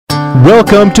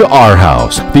Welcome to Our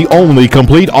House, the only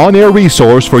complete on-air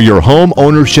resource for your home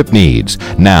ownership needs.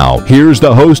 Now, here's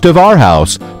the host of Our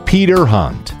House, Peter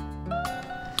Hunt.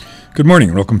 Good morning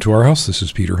and welcome to Our House. This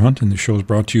is Peter Hunt, and the show is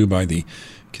brought to you by the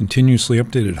continuously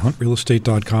updated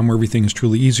huntrealestate.com, where everything is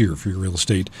truly easier for your real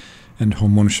estate and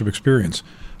home ownership experience.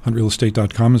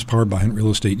 Huntrealestate.com is powered by Hunt Real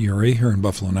Estate ERA here in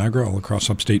Buffalo, Niagara, all across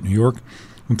upstate New York,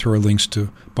 and through our links to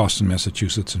Boston,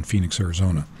 Massachusetts, and Phoenix,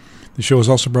 Arizona. The show is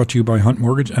also brought to you by Hunt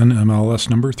Mortgage, NMLS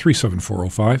number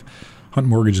 37405. Hunt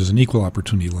Mortgage is an equal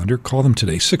opportunity lender. Call them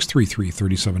today,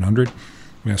 633-3700.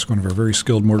 We ask one of our very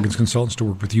skilled mortgage consultants to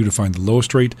work with you to find the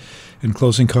lowest rate and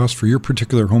closing costs for your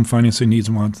particular home financing needs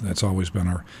and wants. That's always been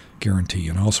our guarantee.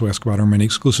 And also ask about our many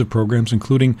exclusive programs,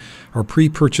 including our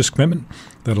pre-purchase commitment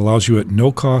that allows you at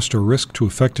no cost or risk to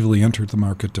effectively enter the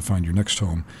market to find your next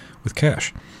home with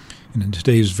cash. And in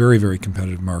today's very, very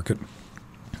competitive market,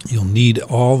 you'll need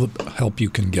all the help you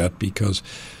can get, because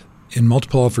in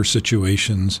multiple offer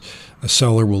situations, a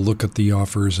seller will look at the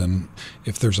offers, and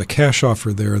if there's a cash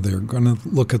offer there, they're going to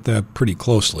look at that pretty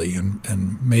closely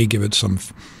and may give it some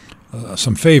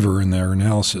favor in their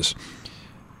analysis.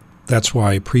 That's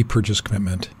why pre-purchase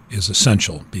commitment is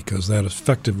essential, because that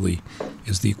effectively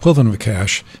is the equivalent of a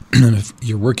cash. And if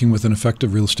you're working with an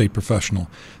effective real estate professional,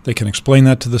 they can explain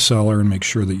that to the seller and make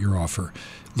sure that your offer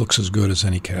looks as good as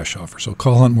any cash offer. So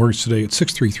call Hunt Mortgage today at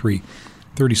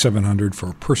 633-3700 for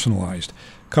a personalized,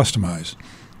 customized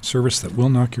service that will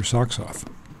knock your socks off.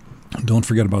 Don't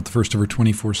forget about the first ever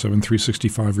 24/7,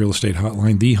 365 real estate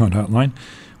hotline, the Hunt Hotline,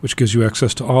 which gives you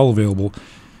access to all available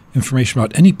information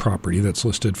about any property that's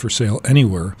listed for sale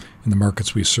anywhere in the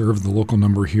markets we serve. The local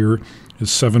number here is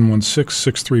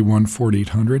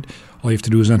 716-631-4800. All you have to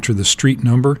do is enter the street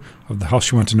number of the house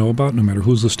you want to know about, no matter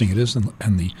whose listing it is,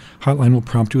 and the hotline will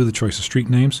prompt you with a choice of street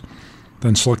names.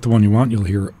 Then select the one you want. You'll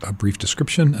hear a brief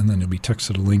description, and then you'll be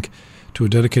texted a link to a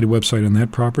dedicated website on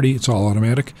that property. It's all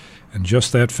automatic and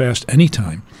just that fast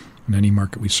anytime. In any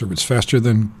market we serve, it's faster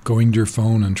than going to your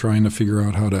phone and trying to figure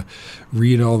out how to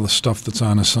read all the stuff that's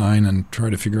on a sign and try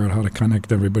to figure out how to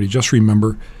connect everybody. Just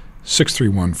remember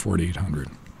 631-4800.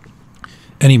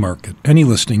 Any market, any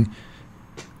listing,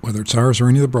 whether it's ours or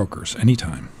any of the brokers,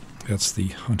 anytime. That's the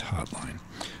Hunt Hotline.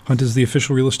 Hunt is the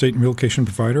official real estate and relocation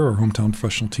provider. Our hometown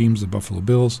professional teams, the Buffalo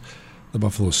Bills, the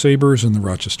Buffalo Sabres, and the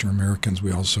Rochester Americans.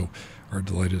 We also are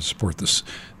delighted to support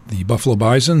the Buffalo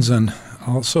Bisons, and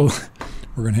also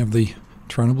we're going to have the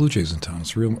Toronto Blue Jays in town.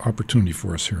 It's a real opportunity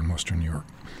for us here in Western New York.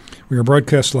 We are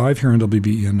broadcast live here on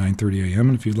WBEN 930 AM,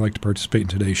 and if you'd like to participate in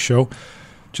today's show,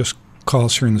 just call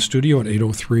us here in the studio at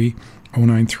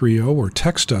 803-0930 or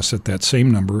text us at that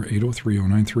same number,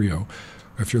 803-0930.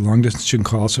 If you're long distance, you can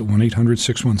call us at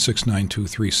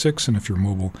 1-800-616-9236, and if you're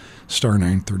mobile, star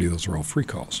 930. Those are all free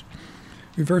calls.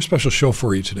 We have a very special show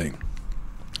for you today.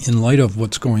 In light of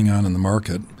what's going on in the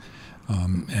market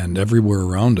and everywhere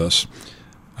around us,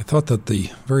 I thought that the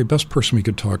very best person we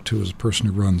could talk to is a person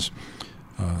who runs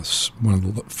one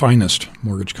of the finest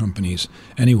mortgage companies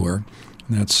anywhere,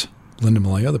 and that's Linda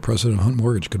Mallia, the president of Hunt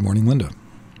Mortgage. Good morning, Linda.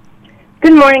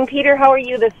 Good morning, Peter. How are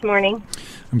you this morning?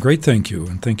 I'm great, thank you,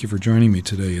 and thank you for joining me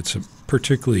today. It's a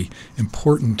particularly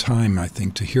important time, I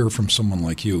think, to hear from someone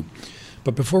like you.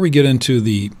 But before we get into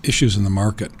the issues in the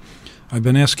market, I've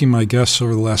been asking my guests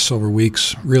over the last several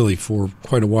weeks, really for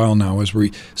quite a while now, as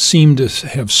we seem to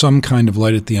have some kind of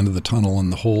light at the end of the tunnel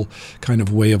and the whole kind of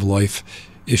way of life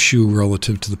issue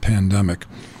relative to the pandemic.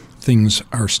 Things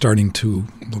are starting to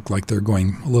look like they're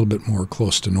going a little bit more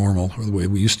close to normal, or the way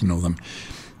we used to know them.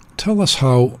 Tell us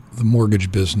how the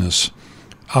mortgage business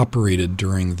operated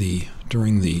during the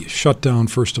shutdown,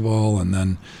 first of all, and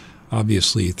then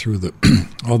obviously through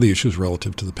all the issues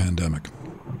relative to the pandemic.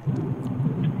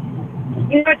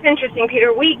 You know, it's interesting,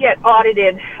 Peter. We get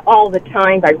audited all the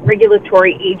time by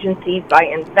regulatory agencies, by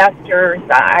investors.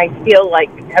 I feel like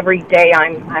every day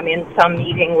I'm in some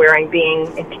meeting where I'm being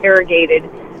interrogated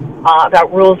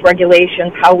about rules,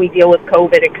 regulations, how we deal with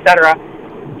COVID, etc.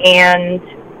 And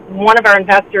one of our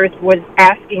investors was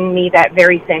asking me that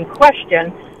very same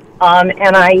question,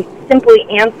 and I simply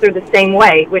answer the same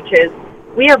way, which is,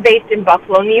 we are based in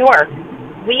Buffalo, New York.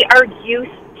 We are used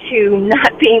to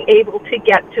not being able to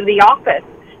get to the office.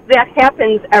 That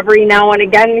happens every now and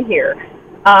again here.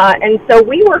 And so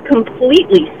we were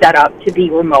completely set up to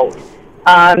be remote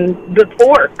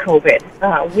before COVID.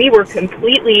 We were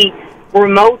completely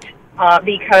remote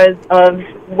because of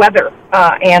weather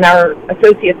and our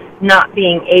associates not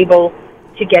being able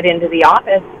to get into the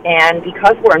office. And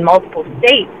because we're in multiple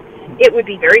states, it would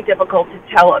be very difficult to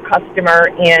tell a customer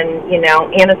in,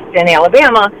 Anniston,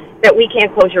 Alabama, that we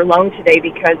can't close your loan today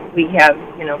because we have,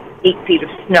 8 feet of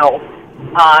snow.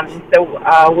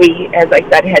 We, as I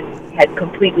said, had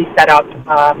completely set up.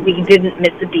 We didn't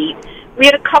miss a beat. We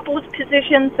had a couple of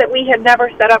positions that we had never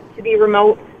set up to be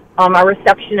remote. Our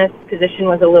receptionist position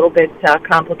was a little bit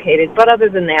complicated, but other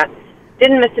than that,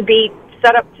 didn't miss a beat,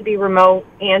 set up to be remote,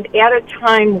 and at a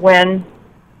time when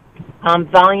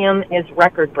volume is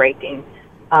record-breaking.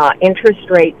 Interest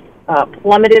rates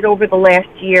plummeted over the last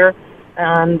year.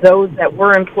 Those that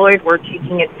were employed were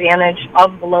taking advantage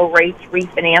of the low rates,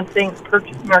 refinancing. The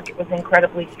purchase market was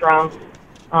incredibly strong.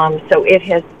 So it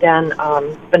has been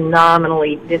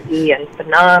phenomenally busy and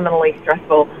phenomenally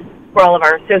stressful for all of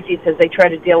our associates as they try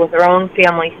to deal with their own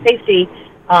family safety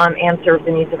and serve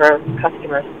the needs of our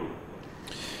customers.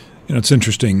 You know, it's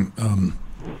interesting.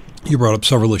 You brought up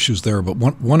several issues there, but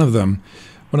one of them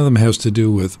has to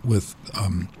do with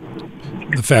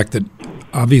the fact that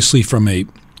obviously from a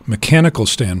mechanical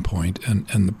standpoint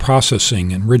and the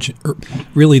processing and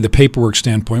really the paperwork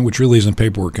standpoint, which really isn't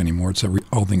paperwork anymore, it's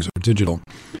all things are digital.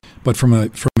 But from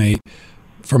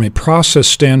a process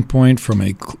standpoint, from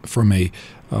a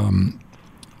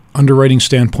underwriting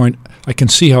standpoint, I can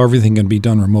see how everything can be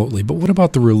done remotely. But what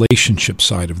about the relationship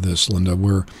side of this, Linda,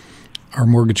 where our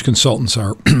mortgage consultants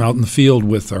are out in the field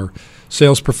with our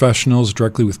sales professionals,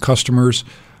 directly with customers?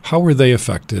 How were they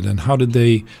affected, and how did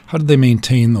they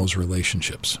maintain those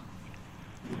relationships?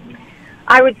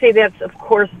 I would say that's, of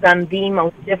course, been the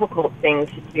most difficult thing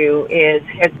to do.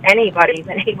 Has anybody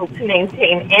been able to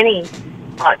maintain any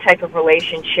type of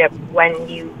relationship when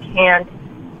you can't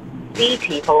see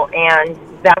people, and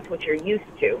that's what you're used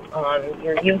to?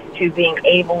 You're used to being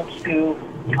able to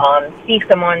see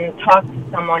someone, talk to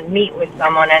someone, meet with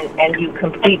someone, and you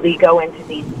completely go into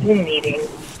these Zoom meetings.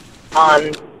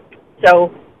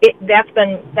 That's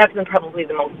been probably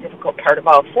the most difficult part of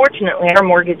all. Fortunately, our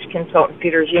mortgage consultants,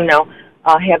 Peter, as you know,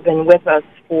 have been with us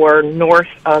for most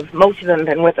of them have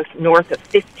been with us north of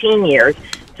 15 years.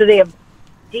 So they have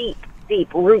deep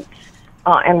roots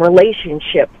and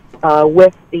relationships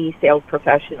with the sales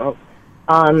professionals.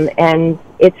 And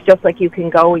it's just like you can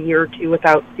go a year or two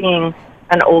without seeing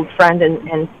an old friend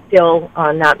and still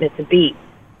not miss a beat.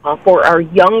 For our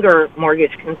younger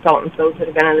mortgage consultants, those that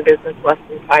have been in the business less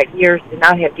than 5 years, did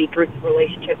not have deep roots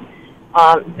relationships,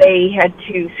 they had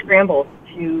to scramble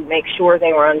to make sure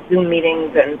they were on Zoom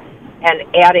meetings and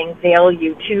adding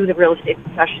value to the real estate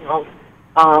professionals'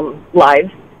 lives.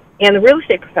 And the real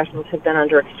estate professionals have been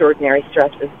under extraordinary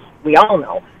stress, as we all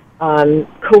know.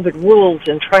 COVID rules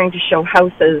and trying to show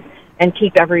houses and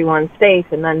keep everyone safe,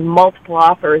 and then multiple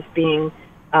offers being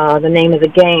the name of the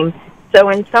game. So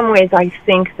in some ways, I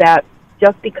think that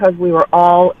just because we were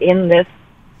all in this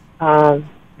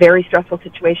very stressful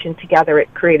situation together,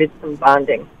 it created some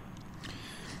bonding.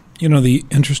 You know, the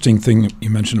interesting thing you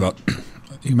mentioned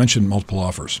multiple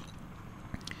offers.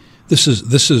 This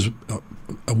is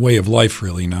a way of life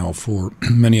really now for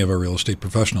many of our real estate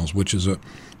professionals, which is a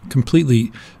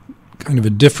completely kind of a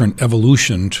different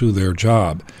evolution to their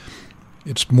job.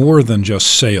 It's more than just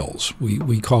sales.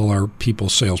 We call our people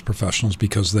sales professionals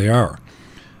because they are.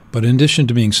 But in addition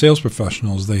to being sales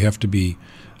professionals, they have to be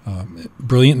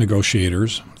brilliant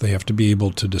negotiators. They have to be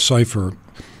able to decipher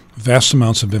vast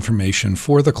amounts of information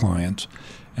for the client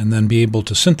and then be able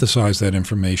to synthesize that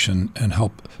information and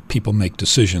help people make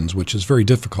decisions, which is very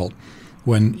difficult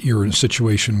when you're in a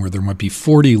situation where there might be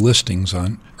 40 listings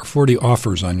or 40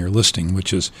 offers on your listing,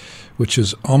 which is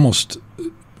almost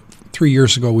 3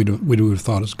 years ago we'd have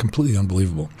thought it's completely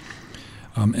unbelievable.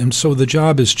 And so the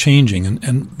job is changing,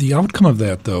 and the outcome of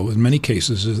that, though, in many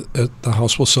cases, is that the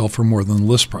house will sell for more than the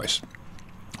list price,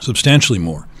 substantially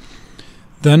more.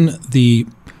 Then the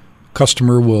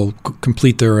customer will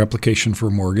complete their application for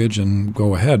a mortgage and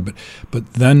go ahead,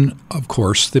 but then, of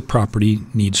course, the property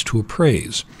needs to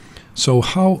appraise. So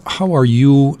how are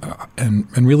you, and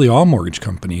really all mortgage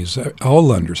companies, all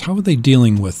lenders, how are they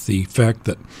dealing with the fact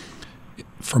that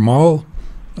from all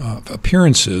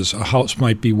appearances, a house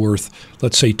might be worth,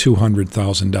 let's say,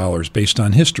 $200,000 based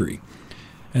on history.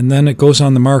 And then it goes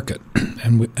on the market,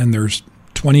 and there's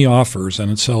 20 offers,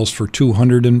 and it sells for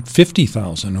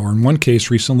 $250,000, or in one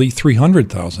case recently,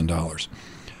 $300,000.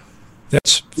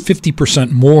 That's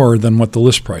 50% more than what the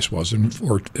list price was,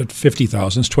 or at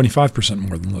 $50,000, it's 25%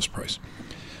 more than list price.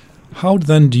 How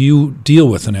then do you deal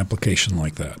with an application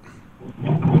like that?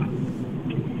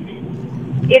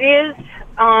 It is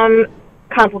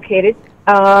complicated.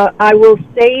 I will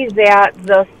say that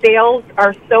the sales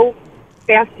are so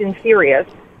fast and furious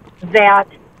that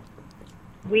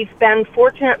we've been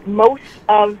fortunate. Most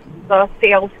of the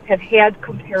sales have had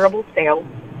comparable sales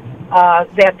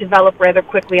that develop rather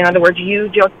quickly. In other words, you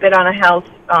just bid on a house,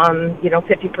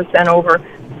 50% over.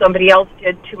 Somebody else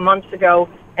did 2 months ago,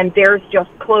 and theirs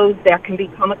just closed, that can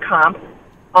become a comp.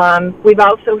 We've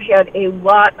also had a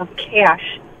lot of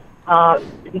cash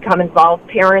become involved.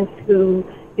 Parents who,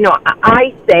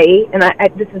 I say, and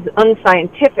this is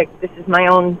unscientific, this is my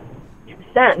own 2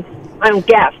 cents, my own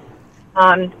guess,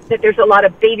 that there's a lot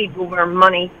of baby boomer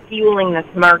money fueling this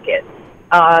market.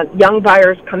 Young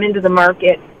buyers come into the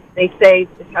market. They say,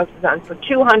 this house is on for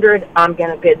 $200. I'm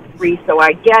going to bid $3, so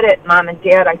I get it. Mom and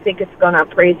Dad, I think it's going to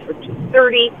appraise for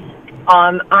 $230.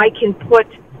 I can put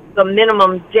the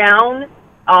minimum down,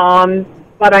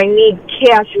 but I need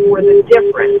cash for the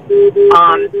difference.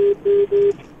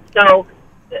 So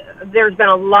there's been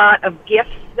a lot of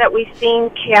gifts that we've seen,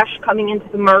 cash coming into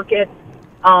the market,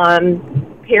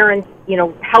 parents,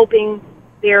 helping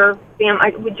their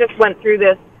family. We just went through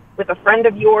this with a friend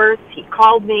of yours. He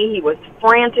called me. He was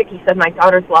frantic. He said, my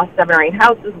daughter's lost 7 or 8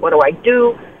 houses. What do I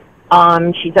do?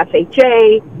 She's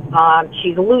FHA.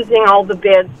 She's losing all the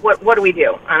bids. What do we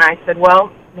do? And I said,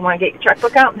 well, you want to get your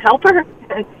checkbook out and help her?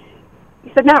 And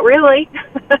he said, not really.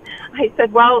 I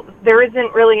said, well, there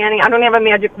isn't really any. I don't have a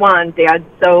magic wand, Dad.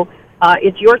 So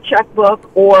it's your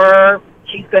checkbook or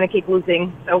she's going to keep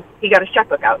losing. So he got his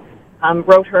checkbook out.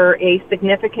 Wrote her a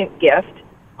significant gift.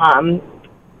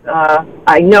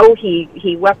 I know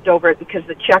he wept over it because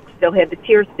the check still had the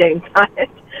tear stains on it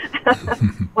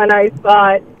when I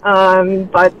saw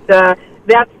it. But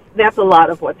that's a lot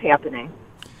of what's happening.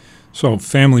 So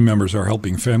family members are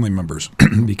helping family members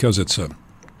because it's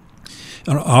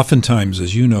oftentimes,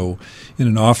 as you know, in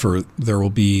an offer there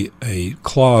will be a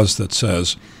clause that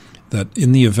says that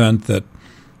in the event that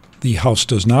the house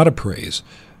does not appraise,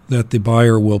 that the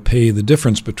buyer will pay the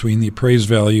difference between the appraised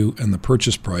value and the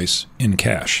purchase price in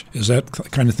cash. Is that the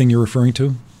kind of thing you're referring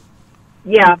to?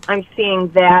 Yeah, I'm seeing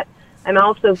that. I'm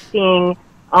also seeing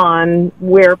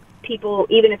where people,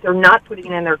 even if they're not putting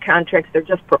it in their contracts, they're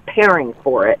just preparing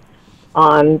for it.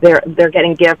 They're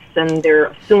getting gifts and they're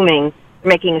assuming,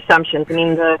 making assumptions. I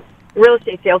mean, the real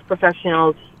estate sales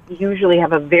professionals usually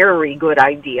have a very good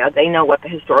idea. They know what the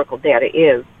historical data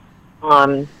is.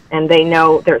 And they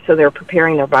know, they're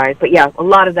preparing their buyers. But yeah, a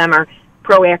lot of them are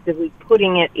proactively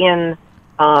putting it in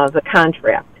the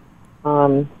contract.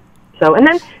 And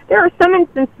then there are some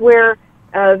instances where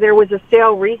there was a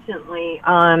sale recently.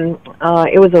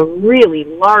 It was a really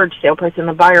large sale price, and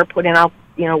the buyer put in,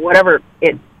 whatever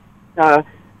it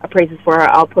appraises for,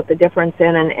 I'll put the difference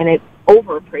in, and it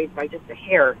overappraised by just a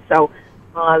hair. So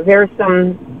there's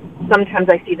sometimes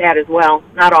I see that as well,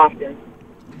 not often.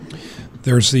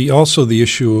 There's also the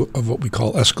issue of what we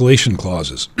call escalation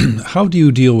clauses. How do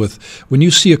you deal with when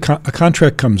you see a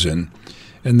contract comes in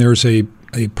and there's a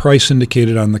price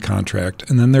indicated on the contract,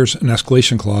 and then there's an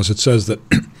escalation clause that says that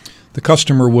the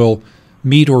customer will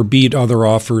meet or beat other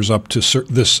offers up to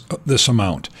this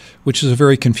amount, which is a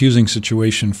very confusing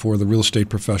situation for the real estate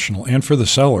professional and for the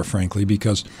seller, frankly,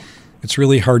 because it's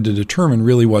really hard to determine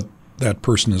really what that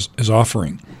person is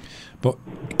offering. But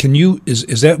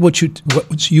is that what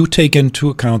you take into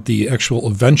account, the actual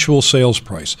eventual sales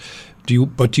price? Do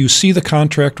you see the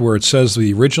contract where it says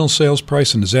the original sales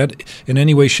price, and does that in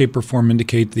any way, shape, or form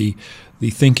indicate the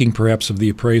thinking perhaps of the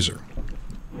appraiser?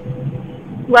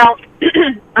 Well,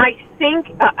 I think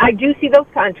I do see those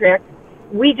contracts.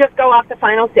 We just go off the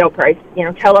final sale price.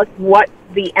 Tell us what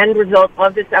the end result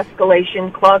of this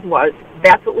escalation clause was.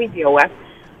 That's what we deal with.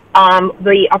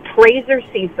 The appraiser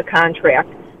sees the contract.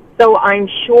 So I'm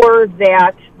sure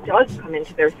that does come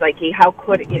into their psyche. How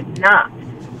could it not?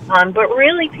 But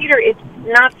really, Peter, it's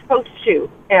not supposed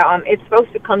to. It's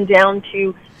supposed to come down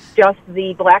to just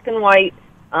the black and white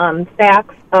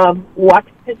facts of what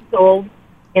has sold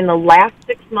in the last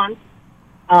 6 months.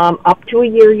 Up to a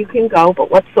year you can go, but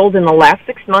what's sold in the last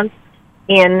 6 months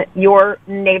in your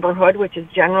neighborhood, which is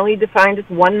generally defined as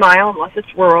 1 mile unless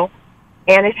it's rural.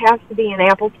 And it has to be an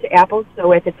apples to apples,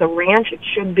 so if it's a ranch, it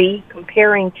should be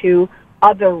comparing to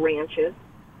other ranches.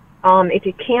 If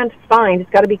you can't find, it's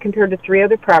got to be compared to 3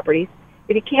 other properties.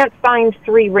 If you can't find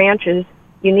 3 ranches,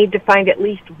 you need to find at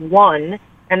least 1,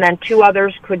 and then 2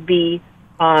 others could be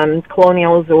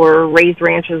colonials or raised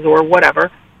ranches or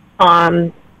whatever.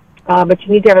 But you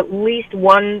need to have at least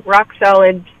 1 rock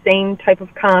solid, same type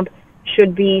of comp,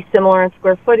 should be similar in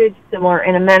square footage, similar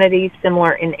in amenities,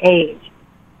 similar in age.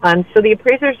 So the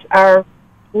appraisers are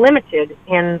limited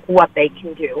in what they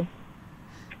can do.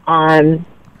 And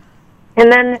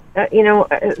then,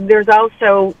 there's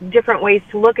also different ways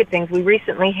to look at things. We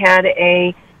recently had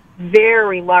a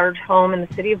very large home in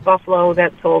the city of Buffalo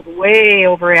that sold way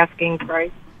over asking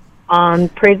price.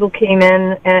 Appraisal came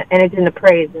in, and it didn't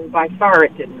appraise, and by far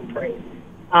it didn't appraise.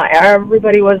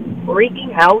 Everybody was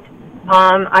freaking out.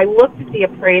 I looked at the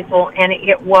appraisal, and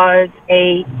it was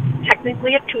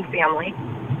technically a two-family,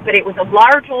 but it was a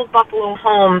large old Buffalo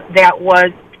home that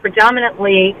was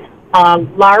predominantly a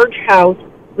large house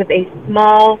with a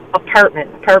small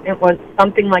apartment. Apartment was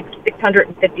something like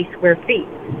 650 square feet.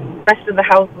 The rest of the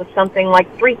house was something like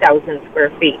 3,000 square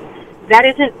feet. That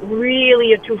isn't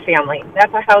really a two-family.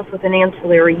 That's a house with an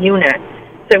ancillary unit.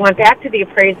 So I went back to the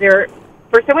appraiser.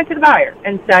 First I went to the buyer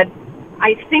and said,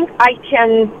 I think I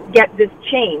can get this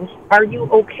changed. Are you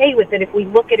okay with it if we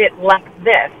look at it like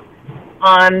this?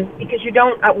 Because we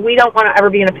don't want to ever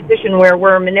be in a position where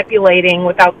we're manipulating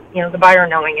without the buyer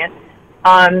knowing it.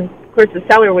 Of course, the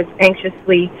seller was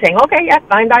anxiously saying, "Okay, yes,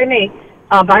 fine by me."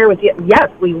 Buyer was, "Yes,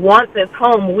 we want this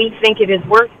home. We think it is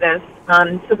worth this."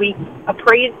 So we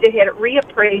appraised it, had it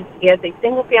reappraised as a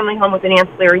single-family home with an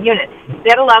ancillary unit.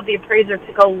 That allowed the appraiser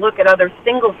to go look at other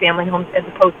single-family homes as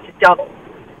opposed to doubles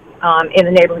in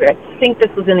the neighborhood. I think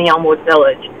this was in the Elmwood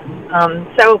Village.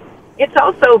 So it's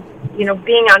also,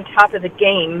 being on top of the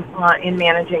game in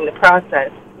managing the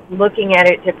process, looking at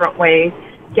it different ways,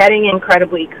 getting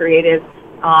incredibly creative.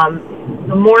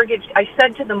 The mortgage, I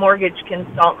said to the mortgage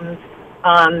consultant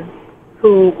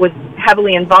who was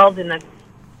heavily involved in this,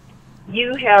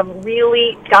 you have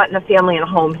really gotten a family and a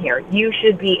home here. You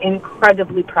should be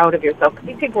incredibly proud of yourself.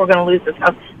 These people were going to lose this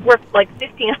house. We're like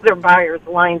 15 other buyers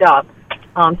lined up,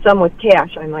 some with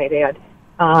cash, I might add.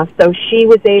 So she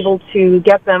was able to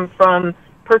get them from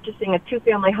purchasing a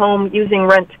two-family home using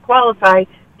rent to qualify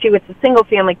to it's a single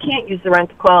family, can't use the rent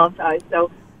to qualify. So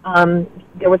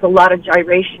there was a lot of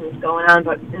gyrations going on,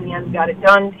 but in the end got it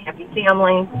done. Happy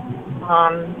family.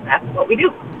 That's what we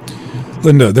do.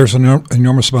 Linda, there's an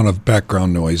enormous amount of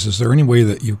background noise. Is there any way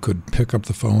that you could pick up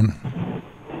the phone?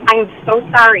 I'm so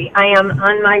sorry. I am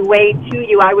on my way to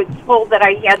you. I was told that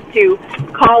I had to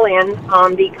call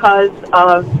in because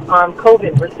of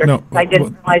COVID restrictions. No, I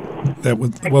didn't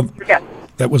realize.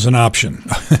 That was an option.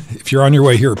 If you're on your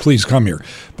way here, please come here.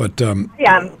 But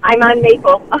yeah, I'm on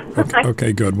Maple.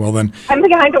 Okay, good. Well then, I'm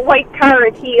behind a white car,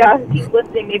 and he's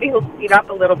listening. Maybe he'll speed up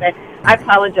a little bit. I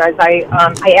apologize.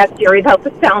 I asked Jerry about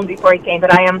the sound before he came,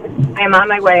 but I am on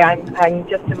my way. I'm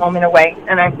just a moment away,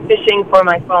 and I'm fishing for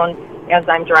my phone as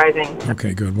I'm driving.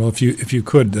 Okay, good. Well, if you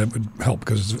could, that would help,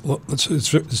 because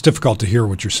it's difficult to hear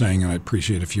what you're saying, and I'd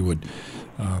appreciate if you would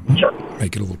sure.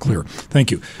 Make it a little clearer.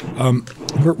 Thank you.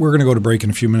 We're going to go to break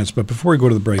in a few minutes, but before we go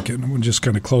to the break, and we'll just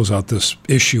kind of close out this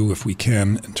issue, if we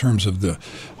can, in terms of the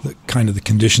kind of the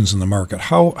conditions in the market.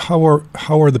 How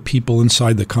are the people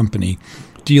inside the company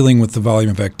dealing with the volume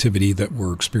of activity that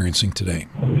we're experiencing today?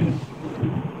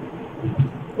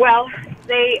 Well,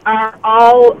 they are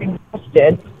all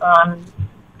exhausted.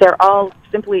 They're all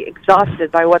simply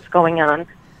exhausted by what's going on.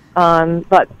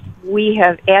 But we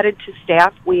have added to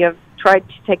staff. We have tried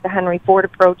to take the Henry Ford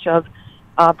approach of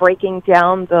breaking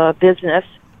down the business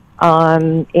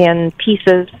in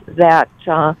pieces that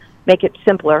make it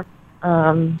simpler.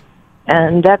 And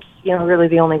that's really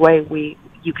the only way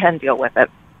you can deal with it.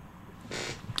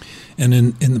 And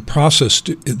in the process,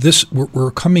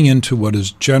 we're coming into what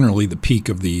is generally the peak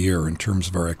of the year in terms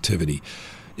of our activity.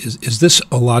 Is this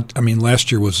a lot? I mean,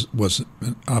 last year was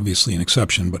obviously an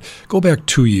exception, but go back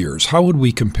 2 years. How would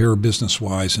we compare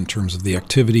business-wise in terms of the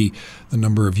activity, the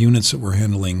number of units that we're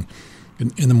handling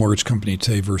in the mortgage company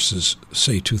today versus,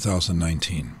 say,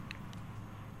 2019?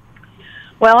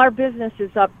 Well, our business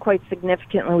is up quite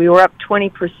significantly. We were up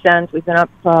 20%. We've been up.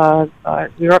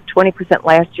 We were up 20%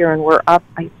 last year, and we're up,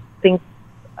 I think,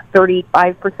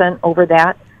 35% over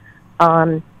that.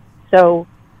 So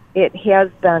it has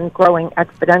been growing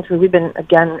exponentially. We've been,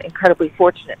 again, incredibly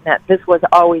fortunate in that this was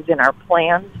always in our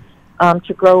plans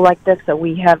to grow like this, so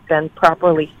we have been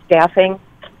properly staffing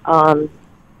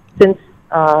since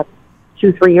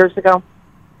 2-3 years ago.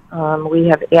 We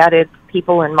have added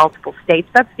people in multiple states.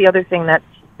 That's the other thing that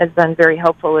has been very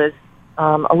helpful is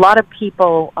a lot of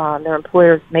people, their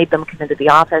employers made them come into the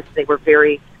office. They were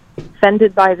very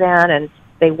offended by that, and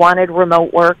they wanted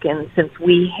remote work, and since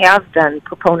we have been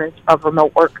proponents of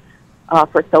remote work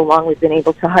for so long, we've been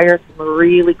able to hire some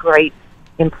really great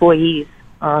employees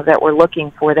that were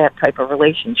looking for that type of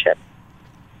relationship.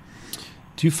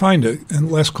 Do you find,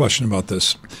 and last question about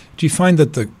this, do you find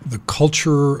that the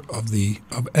culture of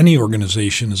any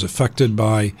organization is affected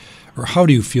by, or how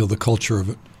do you feel the culture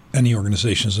of any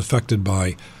organization is affected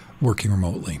by working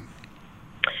remotely?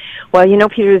 Well,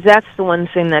 Peter, that's the one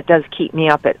thing that does keep me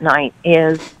up at night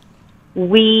is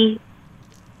we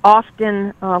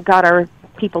often got our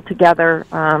people together.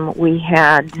 We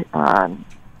had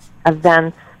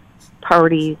events,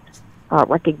 parties,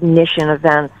 recognition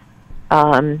events,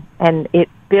 and it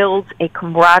builds a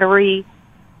camaraderie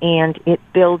and it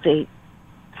builds a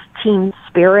team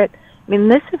spirit. I mean,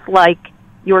 this is like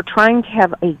you're trying to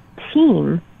have a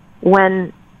team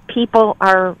when people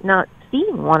are not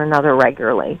seeing one another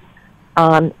regularly.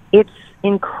 It's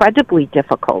incredibly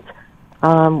difficult.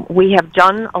 We have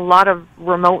done a lot of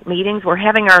remote meetings. We're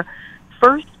having our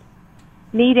first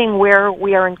meeting where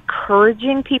we are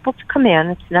encouraging people to come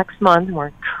in. It's next month, and we're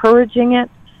encouraging it.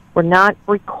 We're not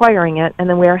requiring it. And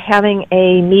then we're having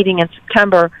a meeting in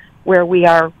September where we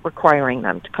are requiring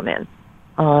them to come in.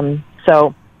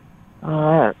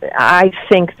 I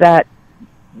think that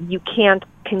you can't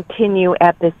continue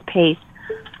at this pace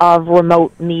of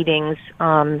remote meetings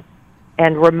and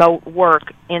remote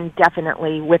work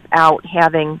indefinitely without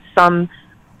having some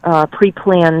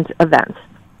pre-planned events.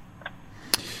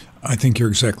 I think you're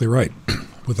exactly right.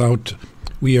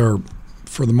 We are,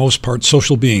 for the most part,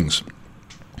 social beings,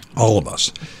 all of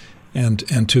us.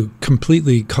 And to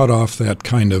completely cut off that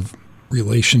kind of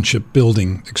relationship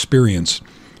building experience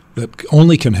that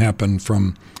only can happen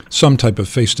from some type of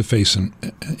face-to-face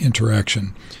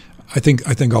interaction, I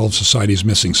think all of society is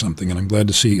missing something, and I'm glad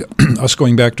to see us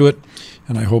going back to it,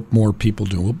 and I hope more people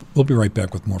do. We'll be right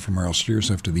back with more from our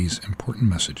studios after these important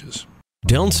messages.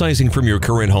 Downsizing from your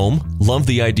current home? Love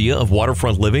the idea of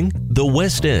waterfront living? The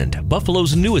West End,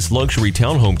 Buffalo's newest luxury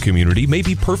townhome community, may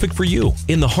be perfect for you.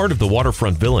 In the heart of the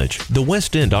waterfront village, the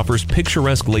West End offers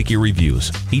picturesque Lake Erie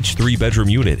views. Each 3-bedroom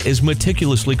unit is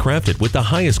meticulously crafted with the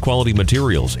highest quality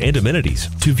materials and amenities.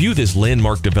 To view this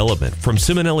landmark development from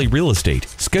Simonelli Real Estate,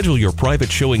 schedule your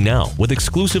private showing now with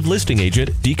exclusive listing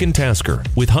agent Deacon Tasker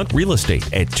with Hunt Real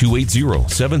Estate at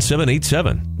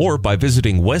 280-7787 or by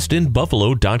visiting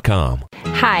westendbuffalo.com.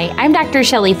 Hi, I'm Dr.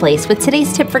 Shelley Flace with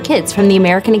today's tip for kids from the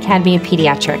American Academy of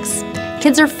Pediatrics.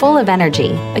 Kids are full of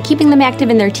energy, but keeping them active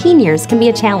in their teen years can be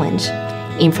a challenge.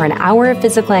 Aim for an hour of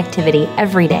physical activity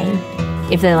every day.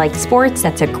 If they like sports,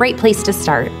 that's a great place to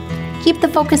start. Keep the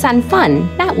focus on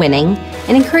fun, not winning,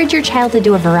 and encourage your child to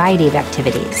do a variety of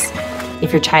activities.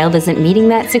 If your child isn't meeting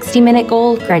that 60-minute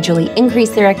goal, gradually increase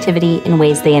their activity in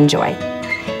ways they enjoy.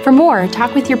 For more,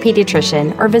 talk with your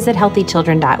pediatrician or visit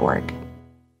healthychildren.org.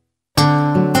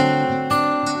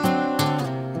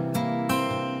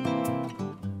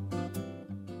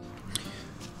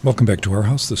 Welcome back to our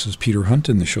house. This is Peter Hunt,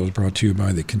 and the show is brought to you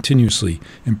by the continuously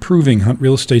improving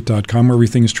HuntRealEstate.com, where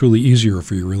everything is truly easier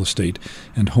for your real estate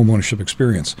and home ownership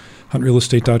experience.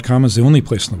 HuntRealEstate.com is the only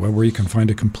place on the web where you can find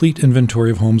a complete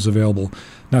inventory of homes available,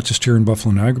 not just here in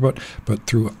Buffalo, Niagara,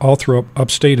 but all through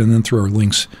upstate, and then through our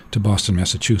links to Boston,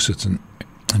 Massachusetts, and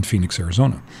Phoenix,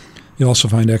 Arizona. You'll also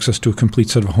find access to a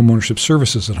complete set of home ownership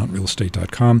services at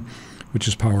HuntRealEstate.com, which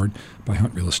is powered by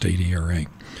Hunt Real Estate ERA.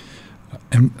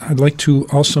 And I'd like to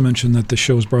also mention that the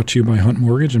show is brought to you by Hunt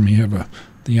Mortgage, and we have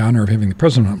the honor of having the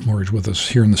president of Hunt Mortgage with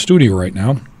us here in the studio right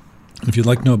now. If you'd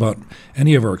like to know about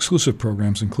any of our exclusive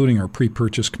programs, including our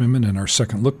pre-purchase commitment and our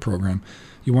second look program,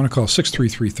 you want to call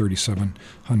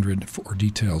 633-3700 for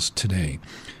details today.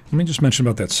 Let me just mention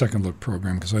about that second look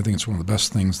program, because I think it's one of the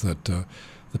best things that the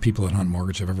people at Hunt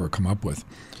Mortgage have ever come up with.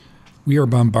 We are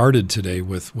bombarded today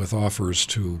with offers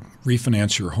to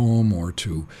refinance your home or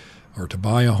to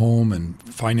buy a home and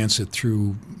finance it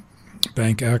through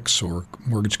Bank X or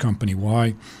Mortgage Company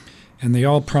Y. And they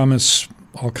all promise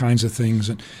all kinds of things.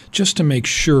 And just to make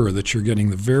sure that you're getting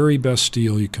the very best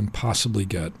deal you can possibly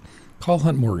get, call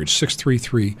Hunt Mortgage,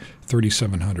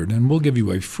 633-3700, and we'll give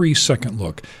you a free second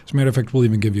look. As a matter of fact, we'll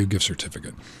even give you a gift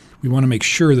certificate. We want to make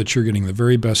sure that you're getting the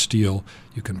very best deal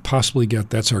you can possibly get.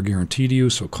 That's our guarantee to you.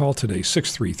 So call today,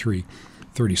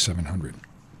 633-3700.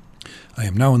 I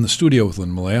am now in the studio with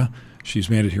Linda Mallia. She's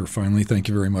made it here finally. Thank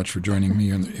you very much for joining me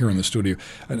here in the studio.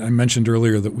 I mentioned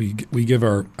earlier that we give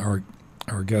our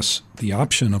guests the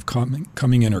option of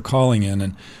coming in or calling in,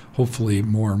 and hopefully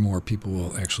more and more people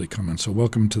will actually come in. So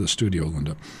welcome to the studio,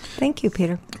 Linda. Thank you,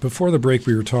 Peter. Before the break,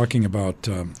 we were talking about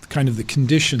kind of the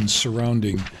conditions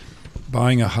surrounding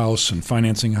buying a house and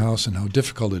financing a house and how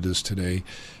difficult it is today,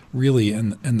 really,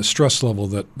 and the stress level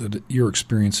that you're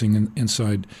experiencing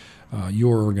inside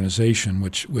your organization,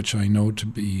 which I know to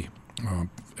be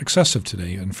excessive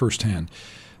today and firsthand.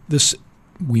 This,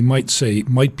 we might say,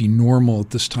 might be normal at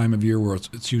this time of year, where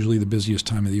it's usually the busiest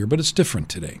time of the year, but it's different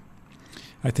today.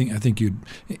 I think you'd,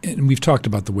 and we've talked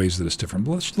about the ways that it's different,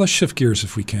 but let's shift gears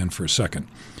if we can for a second.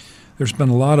 There's been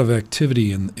a lot of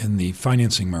activity in the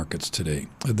financing markets today,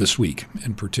 this week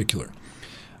in particular.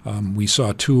 We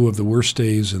saw two of the worst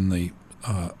days in the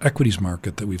equities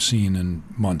market that we've seen in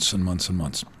months and months and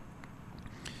months.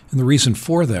 And the reason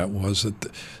for that was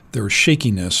that there was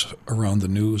shakiness around the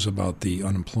news about the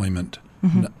unemployment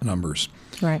numbers,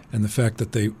 right? And the fact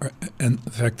that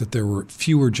there were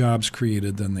fewer jobs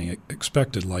created than they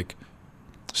expected, like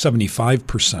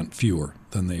 75% fewer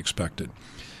than they expected.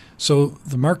 So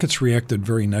the markets reacted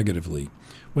very negatively.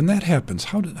 When that happens,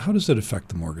 how does it affect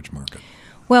the mortgage market?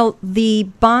 Well, the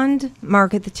bond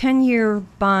market, the 10-year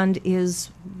bond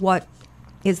is what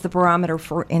is the barometer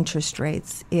for interest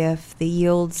rates. If the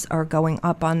yields are going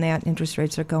up on that, interest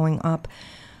rates are going up.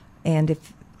 And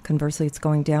if conversely it's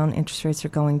going down, interest rates are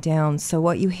going down. So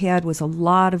what you had was a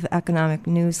lot of economic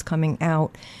news coming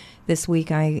out this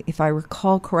week. If I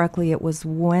recall correctly, it was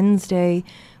Wednesday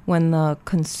when the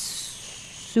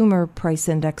consumer price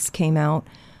index came out.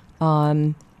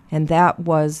 And that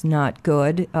was not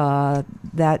good.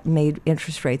 That made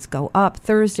interest rates go up.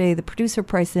 Thursday, the producer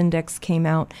price index came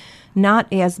out.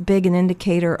 Not as big an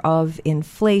indicator of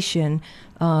inflation,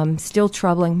 still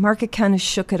troubling. Market kind of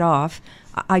shook it off.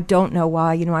 I don't know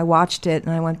why. I watched it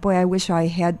and I went, boy, I wish I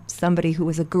had somebody who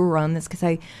was a guru on this because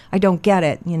I don't get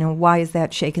it. Why is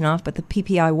that shaken off? But the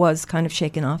PPI was kind of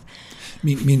shaken off.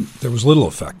 I mean, there was little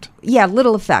effect. Yeah,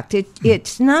 little effect.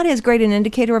 It's not as great an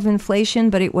indicator of inflation,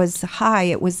 but it was high.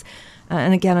 It was,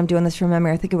 and again, I'm doing this from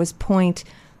memory, I think it was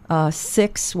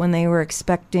 0.6 when they were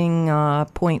expecting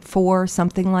 0.4,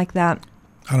 something like that.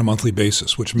 On a monthly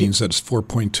basis, which means that it's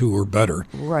 4.2 or better.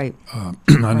 Right. On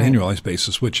an annualized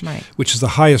basis, which is the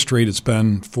highest rate it's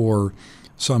been for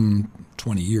some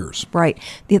 20 years. Right.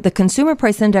 The consumer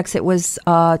price index, it was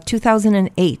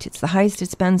 2008. It's the highest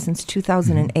it's been since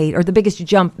 2008, or the biggest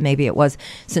jump maybe it was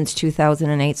since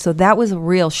 2008. So that was a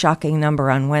real shocking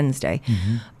number on Wednesday.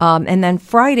 And then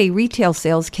Friday, retail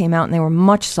sales came out and they were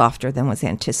much softer than was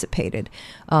anticipated.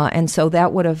 And so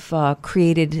that would have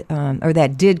created, or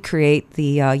that did create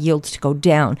the yields to go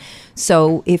down.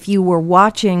 So if you were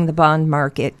watching the bond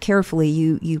market carefully,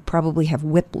 you probably have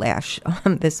whiplash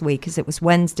this week because it was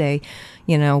Wednesday,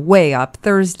 way up.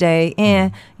 Thursday,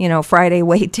 Friday,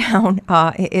 way down.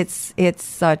 It's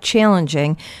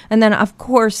challenging. And then, of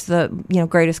course, the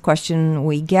greatest question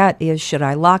we get is, should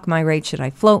I lock my rate? Should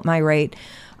I float my rate?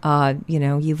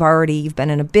 You've been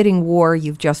in a bidding war.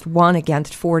 You've just won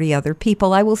against 40 other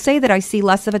people. I will say that I see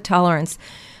less of a tolerance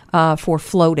for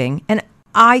floating. And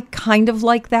I kind of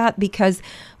like that because,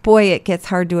 boy, it gets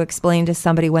hard to explain to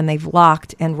somebody when they've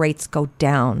locked and rates go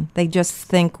down. They just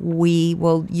think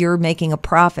you're making a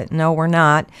profit. No, we're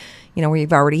not.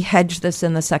 We've already hedged this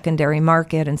in the secondary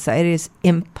market, and so it is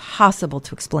impossible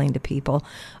to explain to people.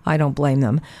 I don't blame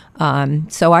them.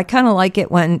 So I kind of like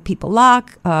it when people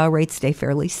lock, rates stay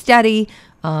fairly steady,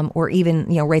 or even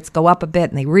rates go up a bit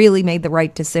and they really made the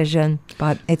right decision.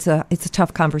 But it's a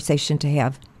tough conversation to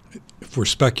have. If we're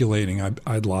speculating,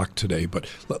 I'd lock today, but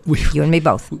you and me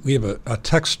both. We have a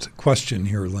text question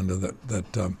here, Linda,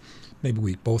 that maybe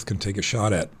we both can take a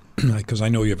shot at because I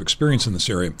know you have experience in this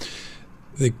area.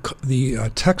 The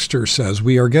texter says,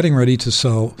 we are getting ready to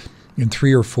sell in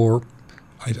 3 or 4,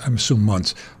 I assume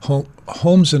months.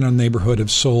 Homes in our neighborhood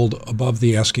have sold above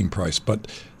the asking price,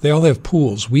 but they all have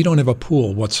pools. We don't have a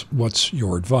pool. What's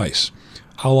your advice?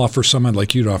 I'll offer some. I'd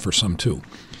like you to offer some too.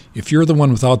 If you're the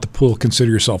one without the pool,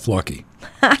 consider yourself lucky.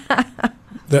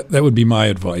 That would be my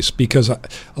advice because a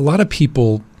lot of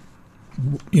people,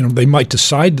 they might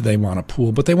decide they want a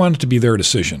pool, but they want it to be their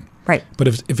decision. Right. But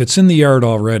if it's in the yard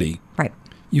already, right,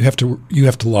 you have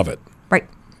to love it. Right.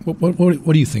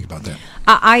 What do you think about that?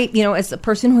 As a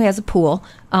person who has a pool,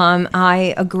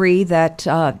 I agree that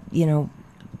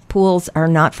pools are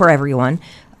not for everyone.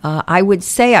 I would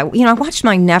say, I watched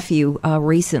my nephew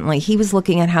recently. He was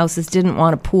looking at houses, didn't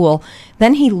want a pool.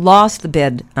 Then he lost the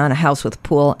bid on a house with a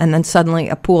pool, and then suddenly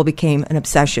a pool became an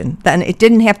obsession. Then it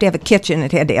didn't have to have a kitchen;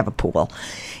 it had to have a pool.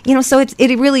 So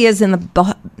it really is in the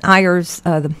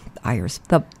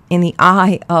in the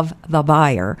eye of the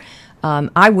buyer.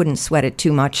 I wouldn't sweat it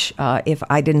too much if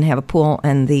I didn't have a pool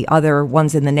and the other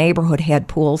ones in the neighborhood had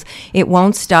pools. It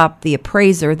won't stop the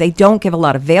appraiser. They don't give a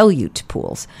lot of value to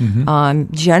pools.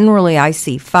 Generally, I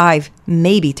see $5,000,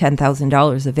 maybe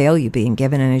 $10,000 of value being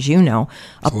given, and as you know,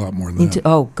 it's a lot more than that.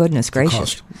 Oh, goodness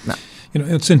gracious! No.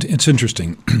 It's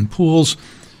interesting. Pools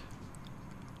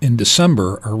in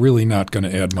December are really not going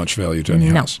to add much value to any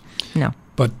house. No.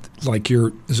 But like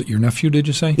is it your nephew? Did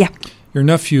you say? Yeah. Your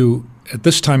nephew. At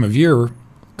this time of year,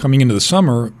 coming into the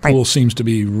summer, pool seems to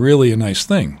be really a nice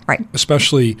thing. Right.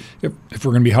 Especially if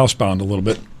we're going to be housebound a little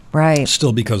bit. Right.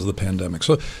 Still because of the pandemic.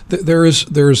 So there is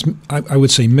I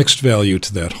would say mixed value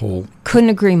to that whole Couldn't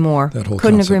agree more. That whole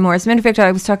Couldn't concept. agree more. As a matter of fact,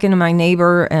 I was talking to my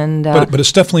neighbor, and But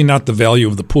it's definitely not the value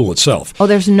of the pool itself. oh,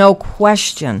 there's no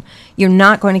question. You're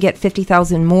not going to get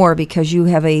 $50,000 more because you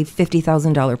have a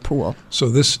 $50,000 pool. So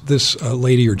this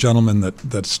lady or gentleman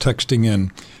that's texting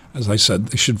in, as I said,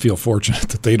 they should feel fortunate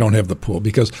that they don't have the pool,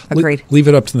 because Agreed. Leave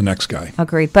it up to the next guy.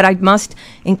 Agreed. But I must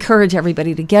encourage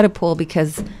everybody to get a pool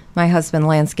because my husband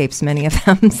landscapes many of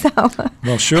them. So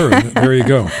Well, sure. There you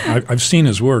go. I've seen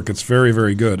his work. It's very,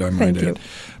 very good, I might Thank add.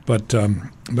 you.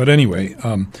 But anyway,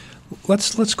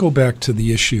 let's go back to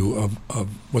the issue of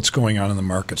what's going on in the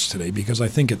markets today, because I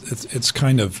think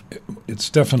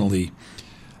it's definitely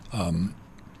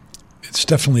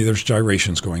there's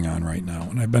gyrations going on right now,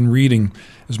 and I've been reading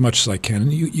as much as I can.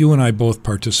 And you and I both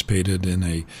participated in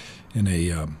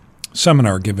a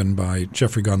seminar given by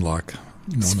Jeffrey Gundlach.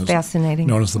 it's fascinating.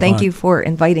 known as the Thank Bond. you for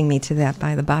inviting me to that,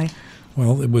 by the by.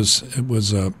 Well, it was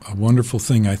a wonderful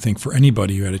thing, I think, for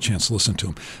anybody who had a chance to listen to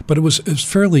him. But it was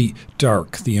fairly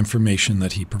dark, the information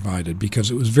that he provided, because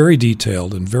it was very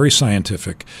detailed and very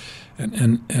scientific,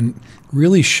 and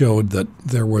really showed that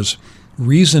there was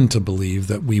reason to believe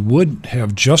that we would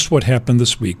have just what happened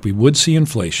this week. We would see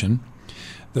inflation.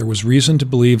 There was reason to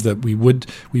believe that we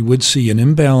would see an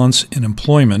imbalance in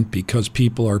employment because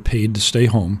people are paid to stay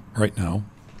home right now,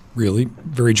 really,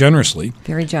 very generously.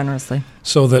 Very generously.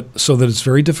 So that it's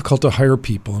very difficult to hire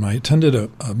people. And I attended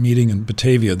a meeting in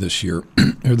Batavia this year,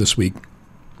 or this week,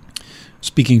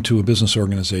 speaking to a business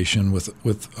organization with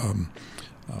a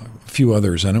few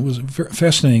others. And it was a very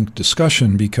fascinating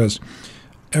discussion, because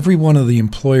every one of the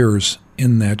employers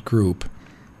in that group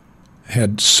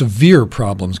had severe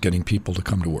problems getting people to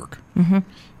come to work. Mm-hmm.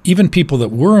 Even people that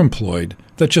were employed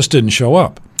that just didn't show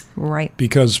up. Right.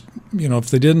 Because, if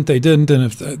they didn't, they didn't. And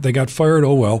if they got fired,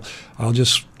 oh, well,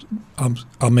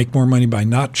 I'll make more money by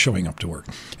not showing up to work.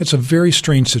 It's a very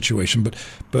strange situation. But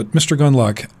Mr.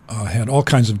 Gundlach had all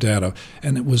kinds of data,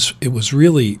 and it was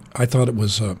really, I thought it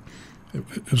was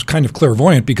kind of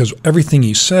clairvoyant, because everything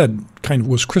he said kind of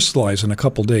was crystallized in a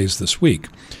couple days this week.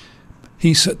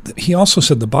 He also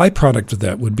said the byproduct of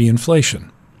that would be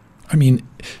inflation. I mean,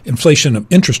 inflation of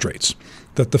interest rates,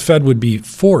 that the Fed would be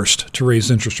forced to raise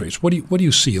interest rates. What do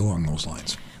you see along those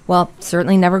lines? Well,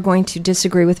 certainly never going to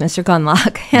disagree with Mr.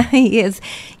 Gundlach. He is.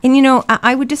 And,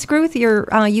 I would disagree with your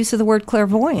use of the word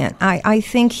clairvoyant. I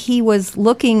think he was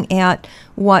looking at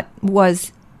what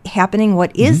was happening,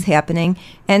 what is happening,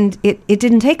 and it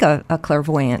didn't take a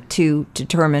clairvoyant to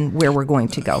determine where we're going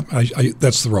to go.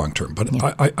 That's the wrong term, but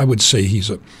yeah. I would say he's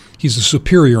a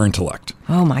superior intellect.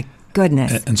 Oh, my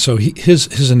goodness. And so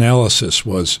his analysis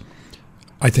was,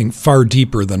 I think, far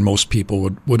deeper than most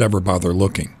people would ever bother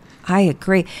looking. I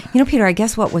agree. Peter, I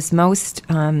guess what was most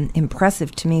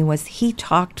impressive to me was he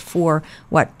talked for,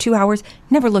 2 hours,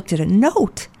 never looked at a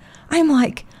note. I'm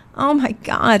like, oh, my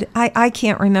God, I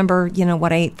can't remember,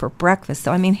 what I ate for breakfast.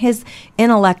 So, his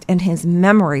intellect and his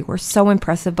memory were so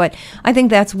impressive. But I think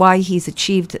that's why he's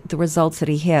achieved the results that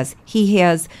he has. He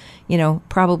has,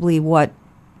 probably what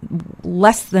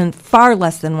far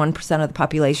less than 1% of the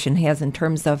population has in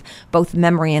terms of both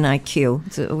memory and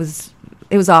IQ. So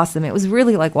it was awesome. It was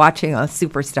really like watching a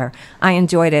superstar. I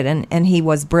enjoyed it, and he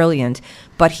was brilliant.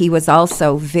 But he was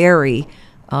also very,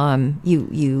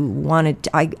 you wanted,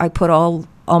 I put all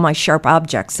my sharp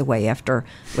objects away after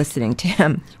listening to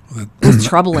him. It was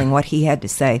troubling what he had to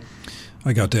say.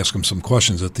 I got to ask him some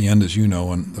questions at the end, as you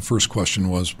know, and the first question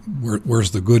was,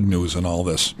 where's the good news in all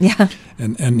this? Yeah.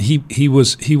 And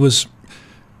his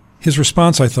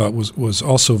response, I thought, was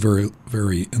also very,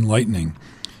 very enlightening.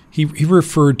 He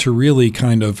referred to really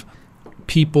kind of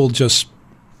people just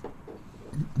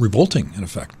revolting, in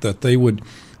effect, that they would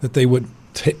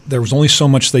there was only so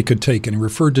much they could take, and he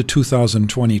referred to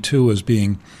 2022 as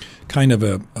being kind of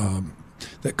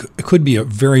that could be a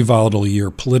very volatile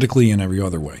year politically and every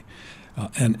other way.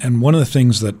 And one of the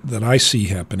things that I see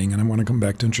happening, and I want to come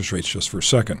back to interest rates just for a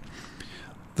second,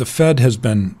 the Fed has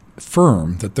been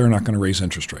firm that they're not going to raise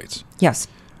interest rates. Yes.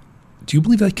 Do you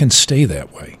believe that can stay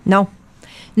that way? No.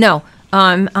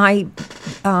 I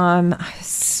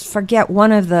forget,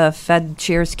 one of the Fed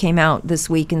chairs came out this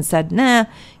week and said,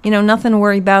 nothing to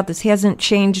worry about. This hasn't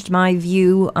changed my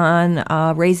view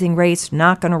on raising rates,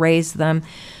 not going to raise them.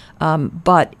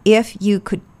 But if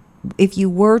you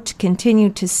were to continue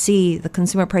to see the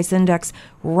consumer price index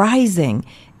rising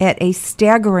at a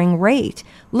staggering rate,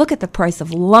 look at the price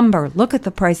of lumber, look at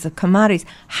the price of commodities.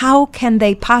 How can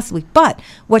they possibly? But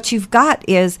what you've got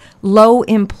is low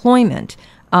employment,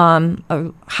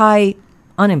 high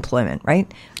unemployment,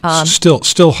 right?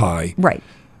 Still high. Right.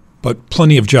 but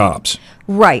plenty of jobs.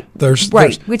 Right.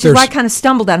 Which is why I kind of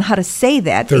stumbled on how to say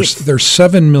that. There's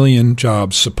 7 million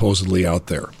jobs supposedly out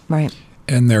there. Right.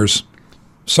 And there's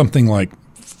something like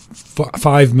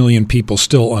 5 million people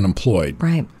still unemployed.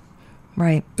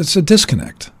 Right. It's a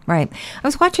disconnect. Right. I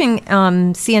was watching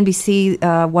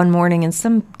CNBC one morning, and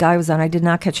some guy was on. I did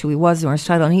not catch who he was or his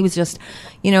title, and he was just,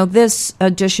 this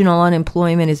additional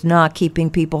unemployment is not keeping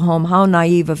people home. How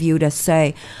naive of you to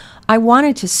say. I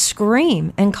wanted to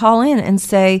scream and call in and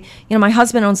say, my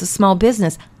husband owns a small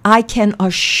business. I can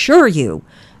assure you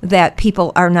that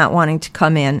people are not wanting to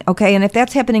come in, okay? And if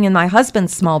that's happening in my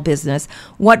husband's small business,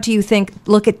 what do you think?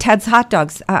 Look at Ted's Hot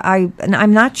Dogs.